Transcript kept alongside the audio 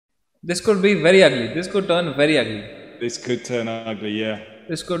This could be very ugly. This could turn very ugly. This could turn ugly, yeah.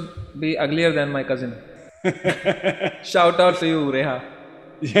 This could be uglier than my cousin. Shout out to you, Reha.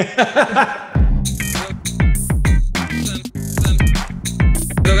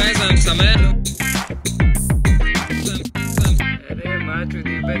 Hello guys, I'm Samay.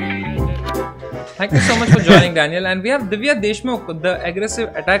 Thank you so much for joining, Daniel. And we have Divya Deshmukh, the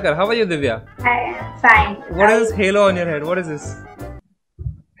aggressive attacker. How are you, Divya? I am fine. What is halo on your head? What is this?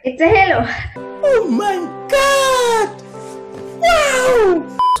 It's a halo. Oh my god!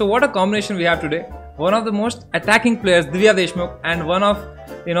 Wow! So what a combination we have today. One of the most attacking players, Divya Deshmukh, and one of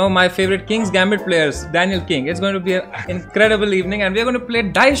my favorite King's Gambit players, Daniel King. It's going to be an incredible evening, and we're going to play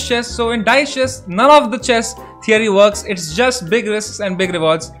dice chess. So in dice chess, none of the chess theory works. It's just big risks and big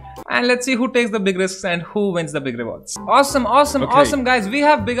rewards. And let's see who takes the big risks and who wins the big rewards. Awesome, awesome, awesome, guys. We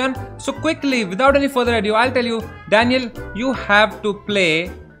have begun. So quickly, without any further ado, I'll tell you, Daniel, you have to play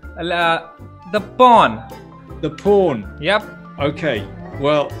the pawn. The pawn? Yep. Okay.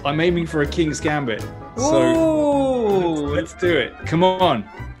 Well, I'm aiming for a King's Gambit. So let's do it. Come on.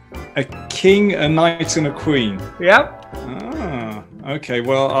 A king, a knight, and a queen. Yep. Ah, okay.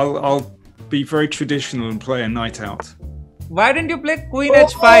 Well, I'll be very traditional and play a knight out. Why didn't you play Queen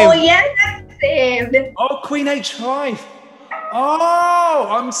H5? Oh, yes, that's saved. Oh, Queen H5. Oh,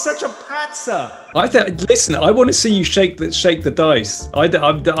 I'm such a patzer. Listen, I want to see you shake the dice. I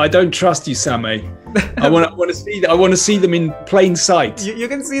don't trust you, Samay. I want to see them in plain sight. You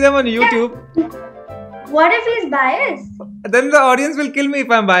can see them on YouTube. What if he's biased? Then the audience will kill me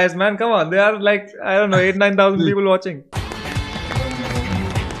if I'm biased, man. Come on, there are like, I don't know, 8,000-9,000 people watching.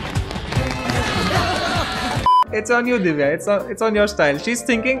 It's on you, Divya. It's on your style. She's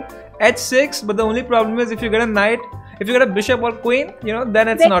thinking H6, but the only problem is if you get a knight, if you get a bishop or queen, then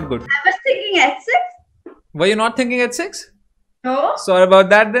it's not good. I was thinking H6. Were you not thinking H6? No. Sorry about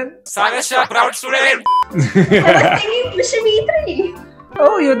that then. Sagasha, proud student. I was thinking Bishop E3.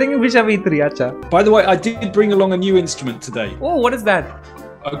 Oh, you're thinking Bishop E3, acha. By the way, I did bring along a new instrument today. Oh, what is that?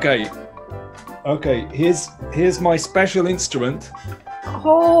 Okay. Here's my special instrument.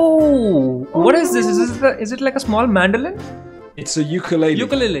 Oh, what is this? Is it like a small mandolin? It's a ukulele.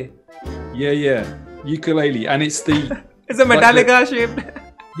 Ukulele. Yeah. Ukulele, and it's the. It's a Metallica shaped.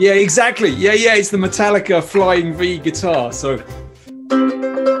 Yeah, exactly. Yeah. It's the Metallica Flying V guitar. So.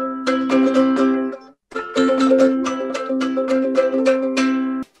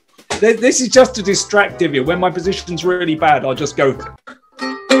 This is just to distract Divya. When my position's really bad, I'll just go.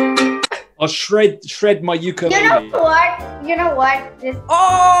 I'll shred my ukulele. You know what? It's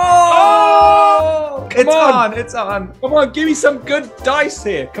on. Come on, give me some good dice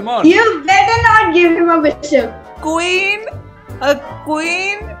here. Come on. You better not give him a bishop. Queen, a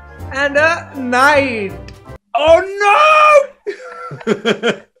queen, and a knight. Oh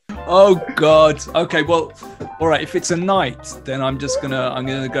no! Oh god. Okay, well, all right. If it's a knight, then I'm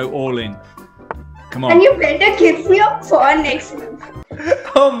gonna go all in. Come on. And you better give me a pawn next month.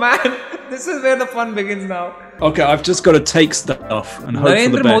 Oh man, this is where the fun begins now. Okay, I've just got to take stuff and hope for the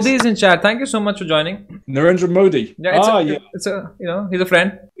Narendra best. Modi is in chat. Thank you so much for joining. Narendra Modi. Yeah, it's he's a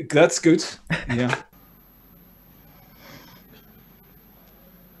friend. That's good. Yeah.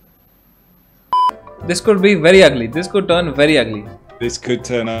 This could be very ugly. This could turn very ugly. This could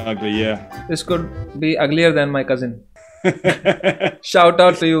turn ugly, yeah. This could be uglier than my cousin. Shout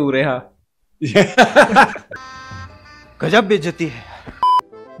out to you, Reha. Yeah. गजब बेइज्जती है.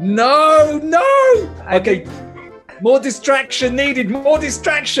 No. Okay. More distraction needed. More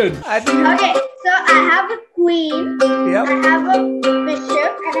distraction. Okay, so I have a queen, Yep. I have a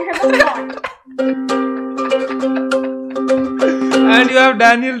bishop, and I have a pawn. And you have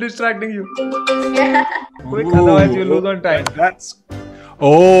Daniel distracting you. Yeah. Quick, otherwise you lose on time. That's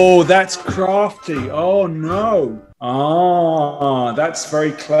crafty. Oh no. Ah, that's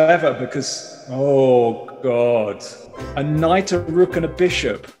very clever because, oh god. A knight, a rook, and a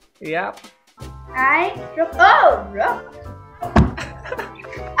bishop. Yeah. Rook.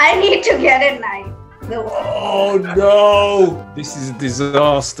 I need to get a knight. Oh no! This is a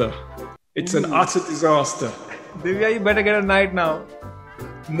disaster. It's an utter disaster. Divya, you better get a knight now.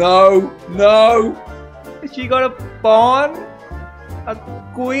 No. She got a pawn, a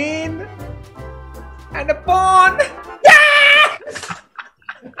queen, and a pawn.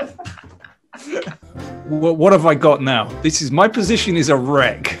 What have I got now? My position is a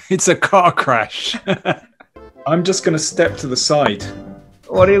wreck. It's a car crash. I'm just going to step to the side.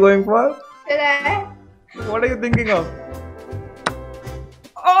 What are you going for? Should I? What are you thinking of?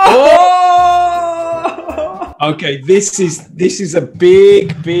 Oh! Okay, this is a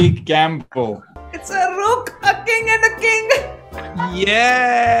big gamble. It's a rook, a king, and a king.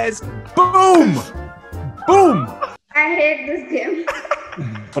 Yes! Boom! Boom! I hate this game.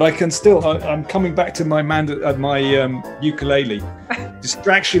 But I can still. I'm coming back to my my ukulele.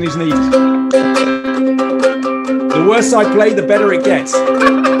 Distraction is needed. The worse I play, the better it gets.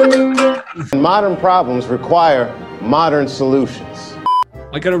 Modern problems require modern solutions.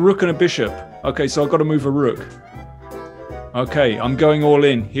 I got a rook and a bishop. Okay, so I've got to move a rook. Okay, I'm going all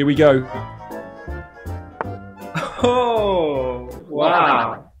in. Here we go. Oh,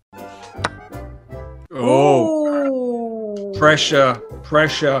 wow. Oh, pressure,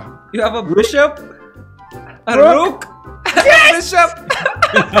 pressure. You have a bishop, a rook, and a bishop.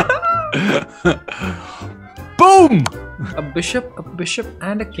 Boom! A bishop,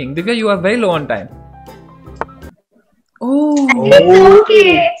 and a king. Divya, you are very low on time. Oh. It's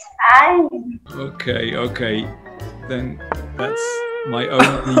okay. It's fine. Okay, okay. Then that's my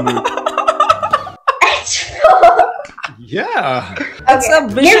only move. Yeah. It's a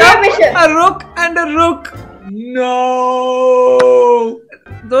Give me a bishop. a rook, and a rook. No.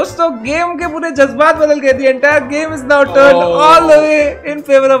 दोस्तों game के पूरे जज्बात बदल गए. The entire game is now turned all the way in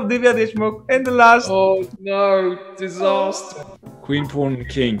favor of Divya Deshmukh in the last. Oh no! Disaster. Queen, pawn, and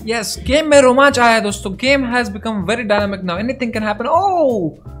king. Yes, game में रोमांच आया है दोस्तों. Game has become very dynamic now. Anything can happen.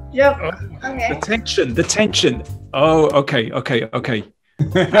 Oh. Yep. The Okay. tension, the tension. Oh, okay, okay, okay.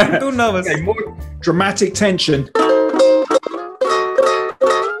 I'm too nervous. Okay, more dramatic tension.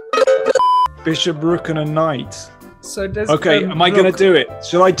 Bishop, rook, and a knight. So it is. Okay, am I going to do it?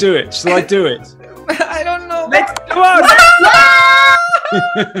 Shall I do it? Shall I do it? I don't know. Come on!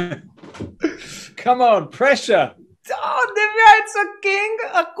 Come on, pressure. Oh, Divya, it's a king,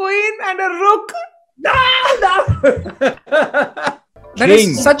 a queen, and a rook. That King.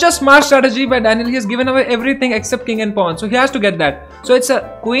 is such a smart strategy by Daniel. He has given away everything except king and pawn. So he has to get that. So it's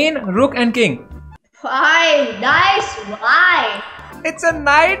a queen, rook, and king. Why? Nice. Why? It's a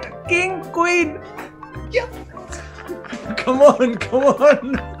knight, king, queen. Come on, come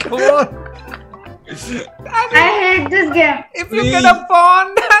on, come on. I hate this game. If you get a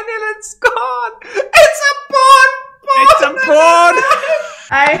pawn, Daniel, it's gone. It's a pawn. It's a pawn.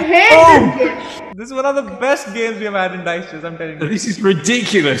 I hate this game. This is one of the best games we have had in Dice Chess, I'm telling you. This is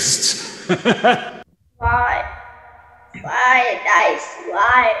ridiculous. Why? Why, Dice?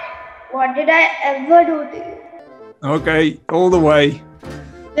 Why? What did I ever do to you? Okay, all the way.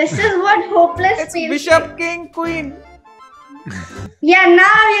 This is what hopeless It's feels. bishop, king, queen. Yeah,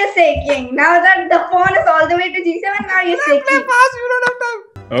 now you say king. Now that the pawn is all the way to g7, now you say Play king. fast, you don't have time.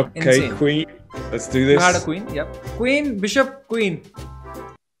 Okay, Insane. queen. Let's do You this. had a queen, yep. Queen, bishop, queen.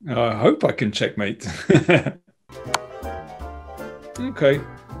 I hope I can checkmate. Okay.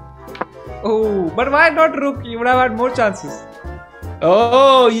 Oh, but why not rook? You would have had more chances.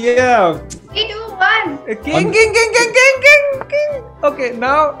 Oh, yeah. 3, 2, 1. King, king, king, king, king, king, king. Okay,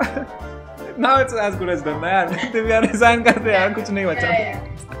 now, now it's as good as done. यार, Divya resign करते यार, कुछ नहीं बचा.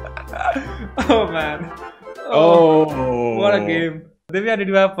 Oh man. Oh. What a game. Divya, did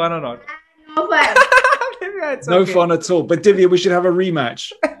you have fun or not? No fun. Divya, it's No okay. fun at all. But Divya, we should have a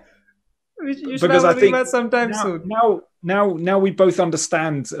rematch. You should Because have I a think rematch sometime soon. Now we both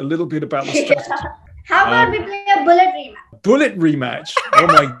understand a little bit about the strategy. How about we play a bullet rematch? Bullet rematch. Oh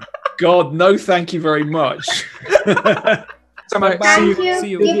my God. No, thank you very much. Bye. Thank you. See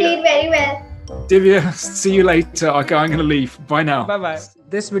you. You played very well. Divya, see you later. Okay, I'm going to leave. Bye now. Bye bye.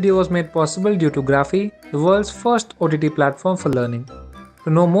 This video was made possible due to Graphy, the world's first OTT platform for learning. To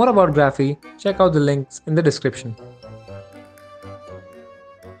know more about Graphy, check out the links in the description.